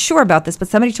 I'm not sure about this, but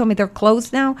somebody told me they're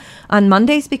closed now on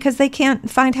Mondays because they can't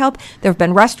find help. There have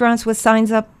been restaurants with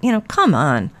signs up. Come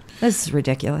on. This is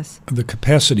ridiculous. The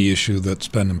capacity issue that's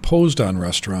been imposed on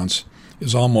restaurants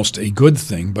is almost a good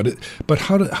thing, but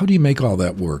how do you make all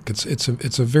that work? It's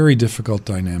a very difficult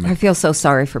dynamic. I feel so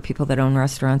sorry for people that own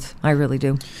restaurants. I really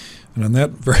do. And on that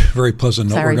very, very pleasant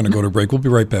note, we're going to go to break. We'll be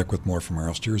right back with more from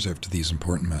our Steers after these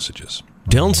important messages.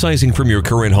 Downsizing from your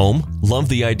current home? Love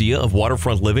the idea of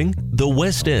waterfront living? The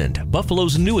West End,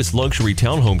 Buffalo's newest luxury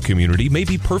townhome community, may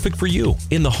be perfect for you.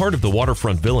 In the heart of the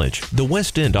waterfront village, the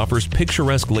West End offers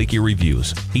picturesque lake Erie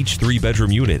views. Each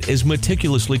 3-bedroom unit is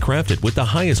meticulously crafted with the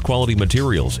highest quality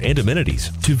materials and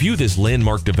amenities. To view this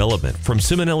landmark development from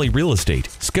Simonelli Real Estate,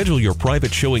 schedule your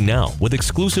private showing now with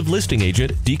exclusive listing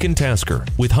agent Deacon Tasker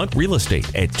with Hunt Real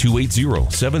Estate at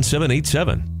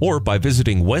 280-7787 or by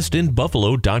visiting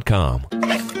westendbuffalo.com.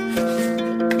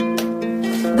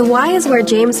 The Y is where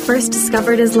James first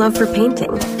discovered his love for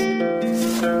painting.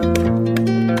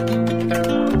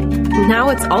 Now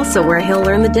it's also where he'll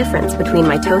learn the difference between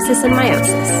mitosis and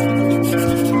meiosis.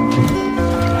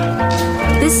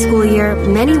 This school year,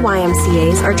 many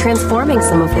YMCAs are transforming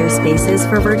some of their spaces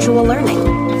for virtual learning,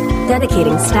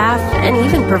 dedicating staff, and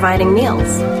even providing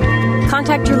meals.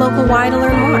 Contact your local Y to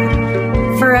learn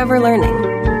more. Forever Learning.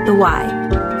 The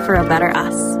Y. For a better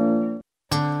us.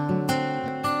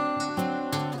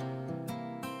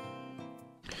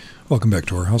 Welcome back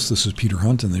to our house. This is Peter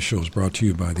Hunt, and this show is brought to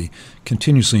you by the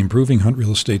continuously improving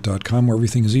HuntRealEstate.com, where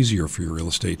everything is easier for your real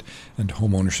estate and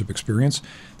home ownership experience.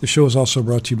 The show is also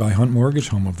brought to you by Hunt Mortgage,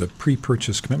 home of the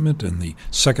pre-purchase commitment and the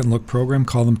second look program.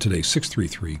 Call them today,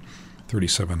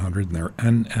 633-3700, and their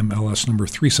NMLS number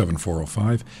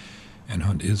 37405. And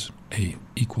Hunt is a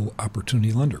equal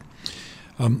opportunity lender.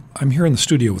 I'm here in the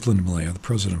studio with Linda Mallia, the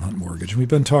president of Hunt Mortgage, and we've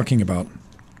been talking about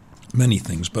many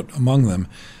things, but among them,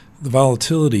 the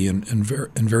volatility in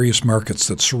various markets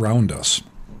that surround us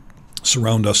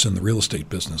in the real estate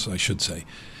business, I should say.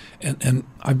 And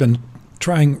I've been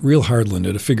trying real hard,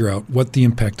 Linda, to figure out what the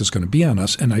impact is going to be on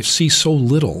us, and I see so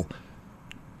little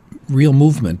real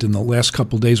movement in the last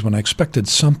couple of days when I expected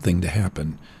something to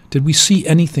happen. Did we see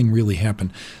anything really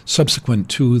happen subsequent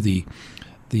to the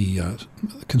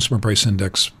Consumer Price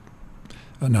Index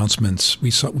announcements?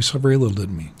 We saw very little,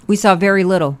 didn't we? We saw very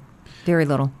little. Very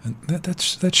little. And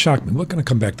that shocked me. We're going to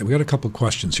come back to that. We got a couple of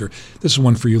questions here. This is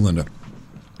one for you, Linda.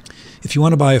 If you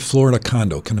want to buy a Florida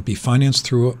condo, can it be financed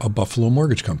through a Buffalo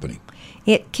mortgage company?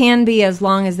 It can be, as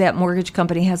long as that mortgage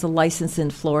company has a license in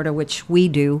Florida, which we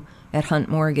do at Hunt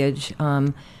Mortgage.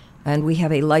 And we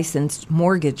have a licensed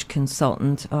mortgage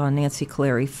consultant, Nancy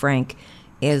Clary Frank,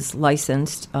 is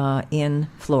licensed in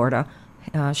Florida.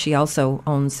 She also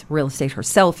owns real estate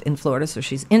herself in Florida, so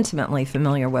she's intimately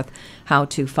familiar with how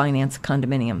to finance a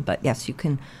condominium. But yes, you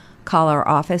can call our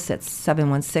office at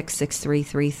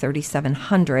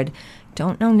 716-633-3700.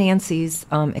 Don't know Nancy's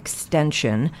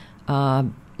extension,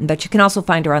 but you can also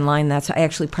find her online. That's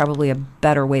actually probably a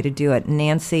better way to do it.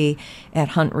 Nancy at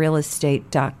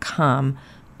huntrealestate.com.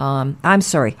 I'm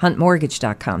sorry,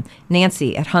 huntmortgage.com.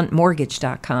 Nancy at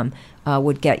huntmortgage.com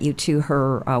would get you to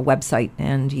her website,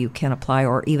 and you can apply,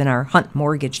 or even our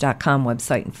huntmortgage.com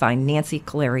website, and find Nancy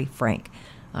Clary Frank.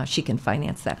 She can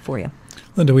finance that for you.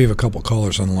 Linda, we have a couple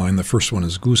callers on the line. The first one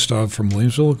is Gustav from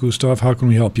Williamsville. Gustav, how can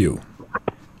we help you?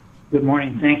 Good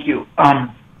morning. Thank you.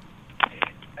 I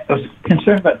was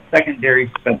concerned about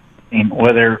secondary financing,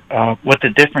 whether what the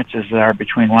differences are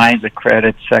between lines of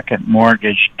credit, second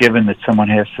mortgage, given that someone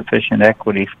has sufficient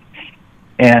equity,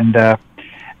 and are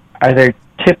there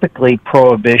typically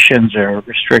prohibitions or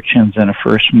restrictions in a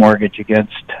first mortgage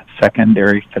against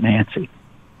secondary financing?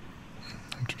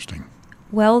 Interesting.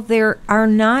 Well, there are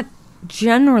not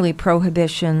generally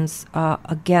prohibitions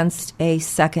against a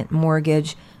second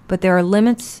mortgage, but there are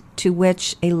limits to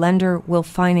which a lender will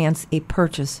finance a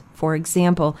purchase. For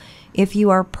example, if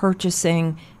you are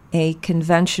purchasing a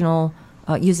conventional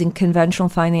using conventional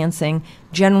financing.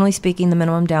 Generally speaking, the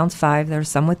minimum down's 5. There's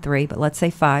some with 3, but let's say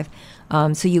 5.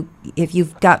 So if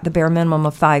you've got the bare minimum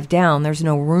of 5 down, there's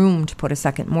no room to put a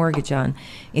second mortgage on.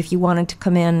 If you wanted to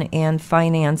come in and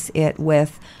finance it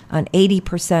with an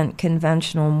 80%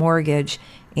 conventional mortgage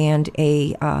and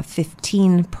a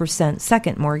 15%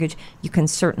 second mortgage, you can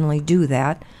certainly do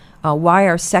that. Why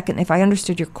our second, if I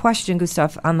understood your question,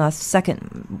 Gustav, on the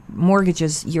second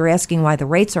mortgages, you're asking why the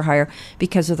rates are higher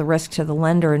because of the risk to the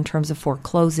lender in terms of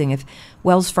foreclosing. If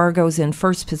Wells Fargo's in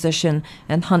first position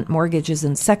and Hunt Mortgage is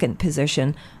in second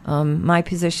position, my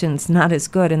position's not as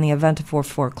good in the event of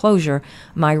foreclosure.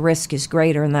 My risk is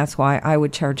greater, and that's why I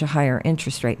would charge a higher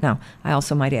interest rate. Now, I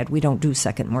also might add, we don't do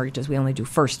second mortgages. We only do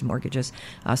first mortgages.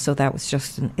 So that was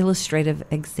just an illustrative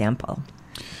example.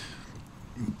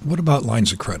 What about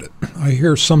lines of credit? I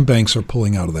hear some banks are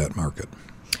pulling out of that market.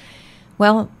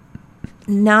 Well,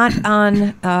 not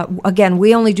on, again,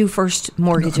 we only do first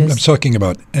mortgages. I'm talking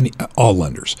about all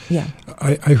lenders. Yeah.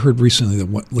 I heard recently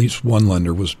that at least one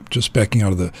lender was just backing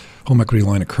out of the home equity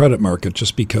line of credit market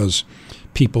just because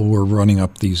people were running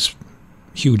up these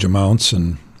huge amounts.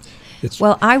 And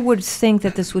well, I would think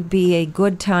that this would be a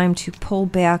good time to pull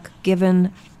back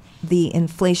given the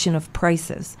inflation of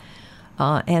prices.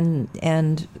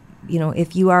 And you know,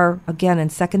 if you are, again,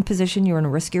 in second position, you're in a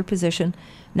riskier position.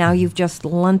 Now you've just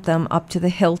lent them up to the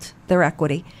hilt their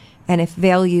equity. And if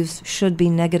values should be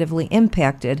negatively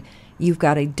impacted, you've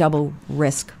got a double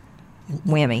risk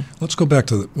whammy. Let's go back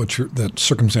to that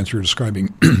circumstance you were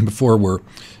describing before, where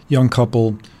young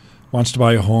couple wants to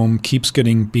buy a home, keeps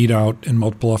getting beat out in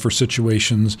multiple offer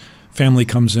situations, family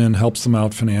comes in, helps them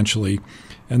out financially,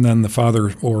 and then the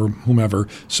father or whomever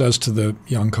says to the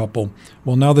young couple,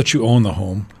 well, now that you own the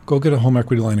home, go get a home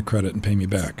equity line of credit and pay me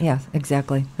back. Yeah,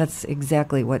 exactly. That's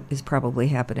exactly what is probably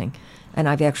happening. And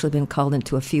I've actually been called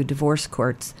into a few divorce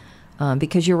courts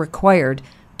because you're required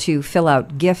to fill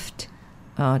out gift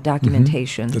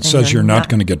documentation. That says you're not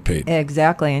going to get paid.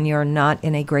 Exactly, and you're not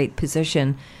in a great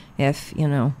position if, you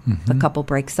know, the couple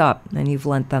breaks up and you've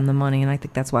lent them the money. And I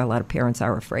think that's why a lot of parents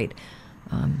are afraid.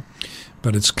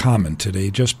 But it's common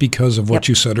today just because of what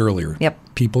you said earlier. Yep.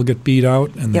 People get beat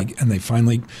out and they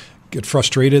finally get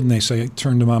frustrated and they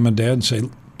turn to mom and dad and say,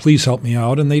 please help me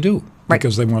out. And they do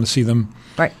because they want to see them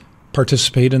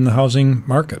participate in the housing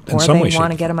market in some way. Or they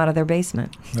want to get them out of their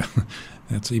basement.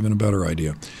 That's even a better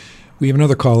idea. We have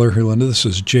another caller here, Linda. This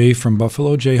is Jay from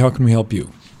Buffalo. Jay, how can we help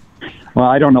you? Well,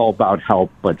 I don't know about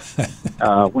help, but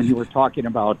when you were talking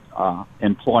about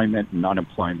employment and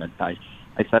unemployment, I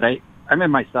said I'm in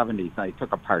my 70s. I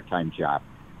took a part-time job.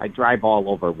 I drive all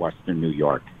over Western New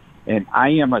York, and I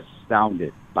am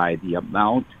astounded by the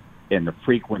amount and the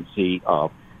frequency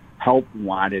of help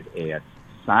wanted ads,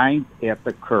 signs at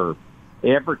the curb,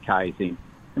 advertising,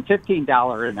 and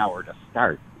 $15 an hour to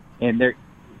start. And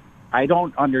I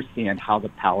don't understand how the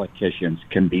politicians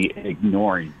can be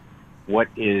ignoring what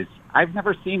is. I've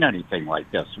never seen anything like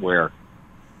this where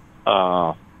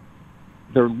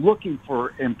they're looking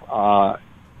for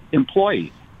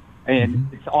employees, and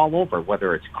it's all over,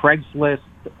 whether it's Craigslist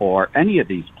or any of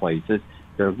these places.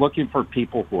 They're looking for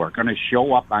people who are going to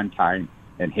show up on time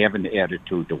and have an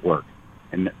attitude to work.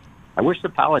 And I wish the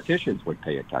politicians would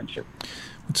pay attention.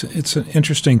 It's an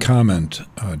interesting comment,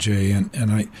 Jay, and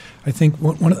I think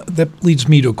that leads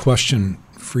me to a question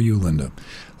for you, Linda.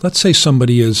 Let's say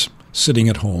somebody is sitting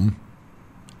at home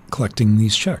collecting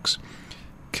these checks.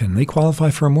 Can they qualify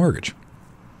for a mortgage?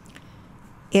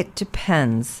 It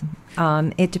depends.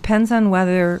 It depends on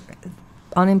whether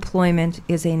unemployment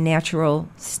is a natural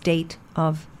state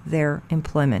of their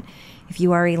employment. If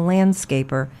you are a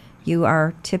landscaper, you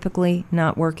are typically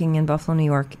not working in Buffalo, New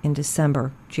York in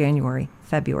December, January,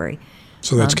 February.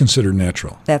 So that's considered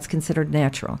natural? That's considered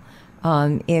natural.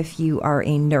 If you are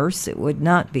a nurse, it would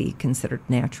not be considered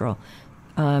natural.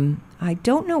 I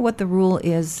don't know what the rule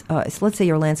is. So let's say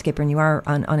you're a landscaper and you are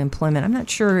on unemployment. I'm not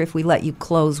sure if we let you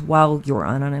close while you're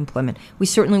on unemployment. We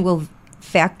certainly will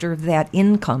factor that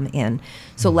income in.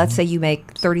 So let's say you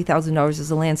make $30,000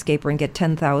 as a landscaper and get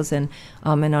 $10,000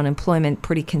 in unemployment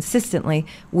pretty consistently.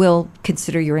 We'll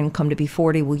consider your income to be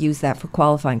 $40,000. We'll use that for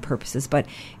qualifying purposes. But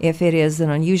if it is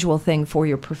an unusual thing for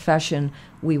your profession,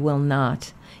 we will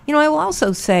not. You know, I will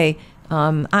also say,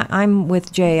 I'm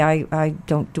with Jay. I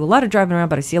don't do a lot of driving around,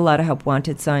 but I see a lot of help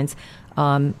wanted signs.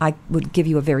 I would give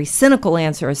you a very cynical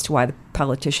answer as to why the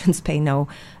politicians pay no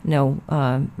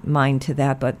mind to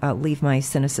that, but I'll leave my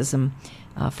cynicism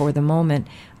for the moment.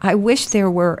 I wish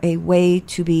there were a way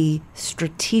to be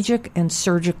strategic and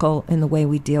surgical in the way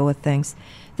we deal with things.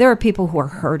 There are people who are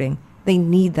hurting. They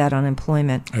need that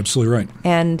unemployment. Absolutely right.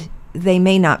 And they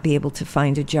may not be able to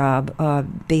find a job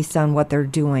based on what they're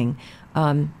doing.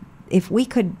 If we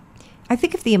could, I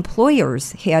think if the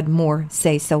employers had more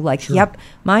say so, like, Sure. Yep,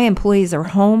 my employees are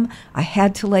home. I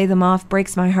had to lay them off.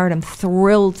 Breaks my heart. I'm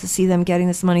thrilled to see them getting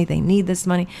this money. They need this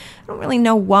money. I don't really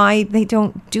know why they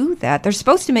don't do that. They're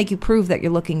supposed to make you prove that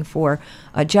you're looking for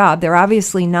a job. They're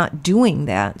obviously not doing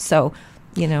that. So,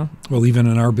 Well, even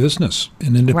in our business,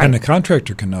 an independent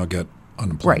contractor can now get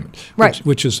unemployment, Right.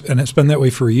 Which is, and it's been that way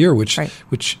for a year, which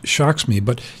shocks me.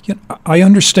 But I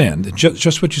understand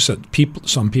just what you said.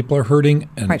 Some people are hurting,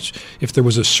 and if there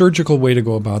was a surgical way to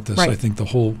go about this, I think the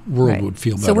whole world would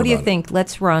feel better. So what do you about think?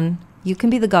 Let's run. You can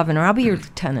be the governor. I'll be your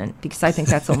lieutenant because I think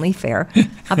that's only fair.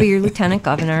 I'll be your lieutenant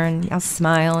governor, and I'll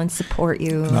smile and support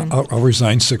you. And I'll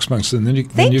resign 6 months, and then you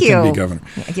Thank can be governor.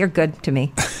 You're good to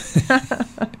me.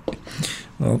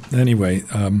 Well, anyway,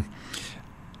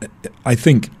 I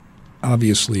think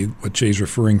obviously what Jay's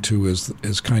referring to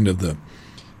is kind of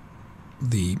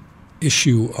the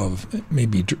issue of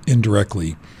maybe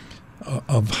indirectly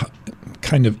of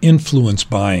kind of influence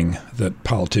buying that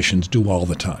politicians do all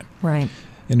the time. Right.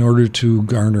 In order to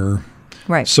garner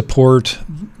support,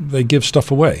 they give stuff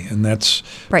away, and that's.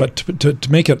 But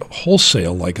to make it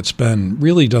wholesale like it's been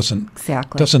really doesn't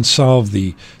solve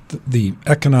the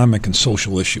economic and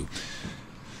social issue.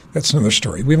 That's another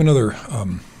story. We have another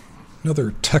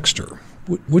texter.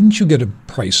 Wouldn't you get a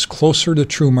price closer to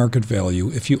true market value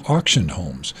if you auctioned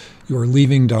homes? You are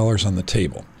leaving dollars on the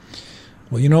table.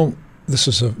 Well, this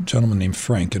is a gentleman named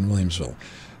Frank in Williamsville.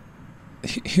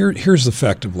 Here's the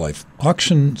fact of life.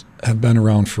 Auctions have been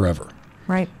around forever.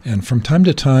 Right. And from time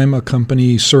to time, a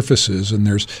company surfaces, and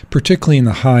there's, particularly in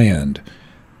the high end,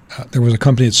 there was a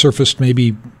company that surfaced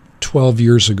maybe 12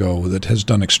 years ago that has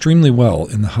done extremely well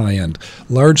in the high end,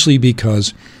 largely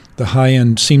because the high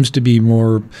end seems to be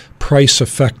more price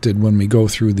affected when we go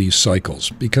through these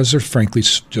cycles because there's frankly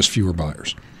just fewer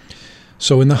buyers.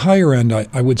 So in the higher end,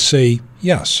 I would say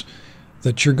yes,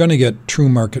 that you're going to get true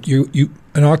market.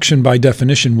 An auction by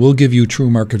definition will give you true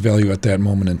market value at that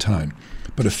moment in time.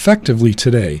 But effectively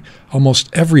today, almost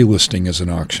every listing is an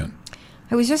auction.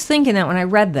 I was just thinking that when I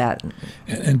read that.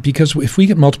 And because if we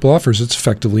get multiple offers, it's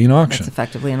effectively an auction. It's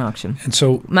effectively an auction. And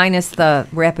so, minus the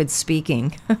rapid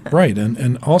speaking. Right.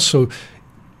 And also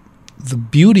the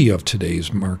beauty of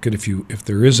today's market, if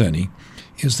there is any,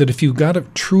 is that if you've got a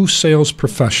true sales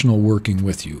professional working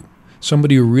with you,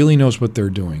 somebody who really knows what they're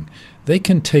doing, they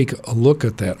can take a look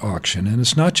at that auction. And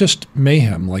it's not just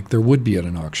mayhem like there would be at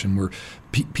an auction where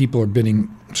people are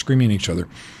bidding, screaming at each other.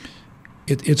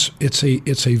 It's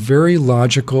a very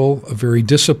logical, a very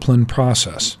disciplined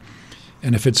process,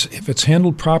 and if it's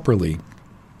handled properly,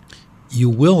 you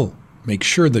will make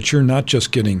sure that you're not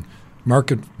just getting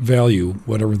market value,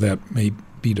 whatever that may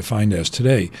be defined as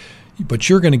today, but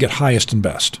you're going to get highest and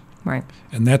best. Right.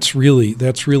 And that's really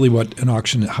what an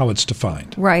auction, how it's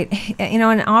defined. Right.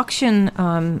 An auction.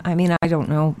 I don't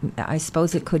know. I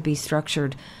suppose it could be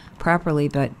structured properly,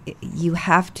 but you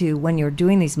have to, when you're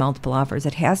doing these multiple offers,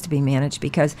 it has to be managed,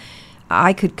 because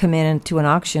I could come into an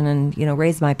auction and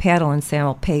raise my paddle and say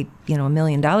I'll pay $1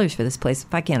 million for this place.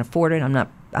 If I can't afford it, I'm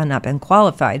not been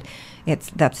qualified.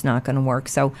 That's not going to work.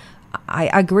 So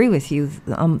I agree with you.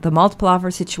 The multiple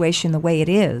offer situation, the way it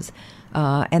is,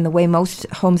 and the way most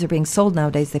homes are being sold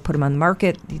nowadays, they put them on the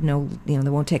market. They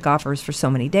won't take offers for so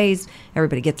many days.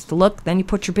 Everybody gets to look. Then you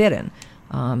put your bid in.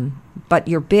 But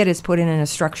your bid is put in a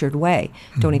structured way.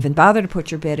 Mm-hmm. Don't even bother to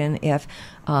put your bid in if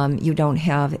you don't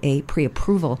have a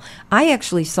pre-approval. I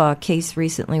actually saw a case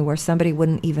recently where somebody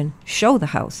wouldn't even show the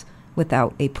house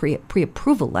without a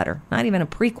pre-approval letter, not even a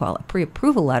pre-qual, a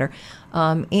pre-approval letter.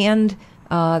 And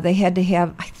they had to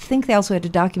have, I think they also had to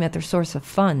document their source of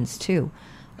funds too.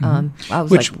 I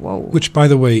was like, whoa. Which, by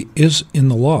the way, is in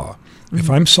the law. Mm-hmm. If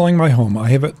I'm selling my home, I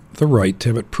have the right to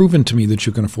have it proven to me that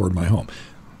you can afford my home.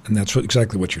 And that's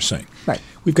exactly what you're saying. Right.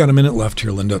 We've got a minute left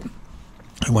here, Linda.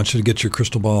 I want you to get your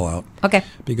crystal ball out. Okay.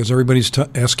 Because everybody's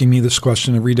asking me this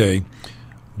question every day.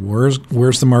 Where's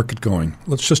the market going?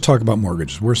 Let's just talk about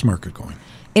mortgages. Where's the market going?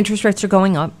 Interest rates are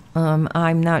going up.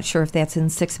 I'm not sure if that's in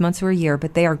 6 months or a year,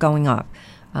 but they are going up.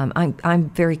 I'm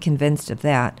very convinced of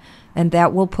that. And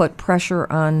that will put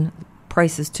pressure on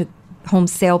home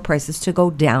sale prices to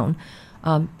go down.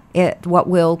 What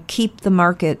will keep the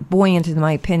market buoyant, in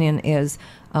my opinion, is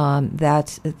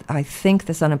that I think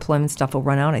this unemployment stuff will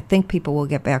run out. I think people will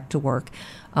get back to work.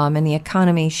 And the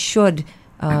economy should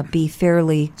be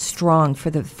fairly strong for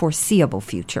the foreseeable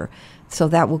future. So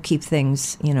that will keep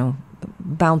things,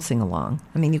 bouncing along.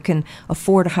 I mean, you can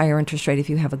afford a higher interest rate if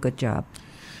you have a good job.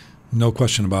 No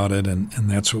question about it. And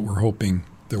that's what we're hoping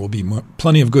there will be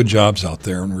plenty of good jobs out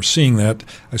there, and we're seeing that.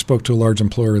 I spoke to a large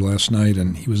employer last night,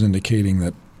 and he was indicating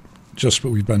that just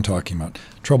what we've been talking about,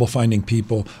 trouble finding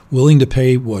people willing to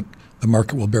pay what the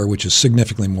market will bear, which is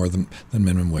significantly more than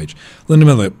minimum wage. Linda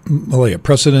Mallia,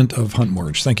 president of Hunt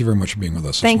Mortgage, thank you very much for being with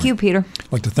us. Thank you, Peter.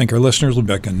 I'd like to thank our listeners. We'll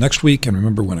be back in next week. And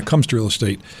remember, when it comes to real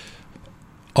estate,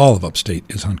 all of upstate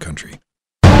is Hunt Country.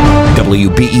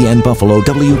 WBEN Buffalo,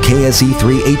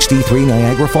 WKSE3 HD3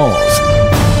 Niagara Falls.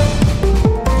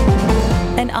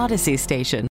 An Odyssey station.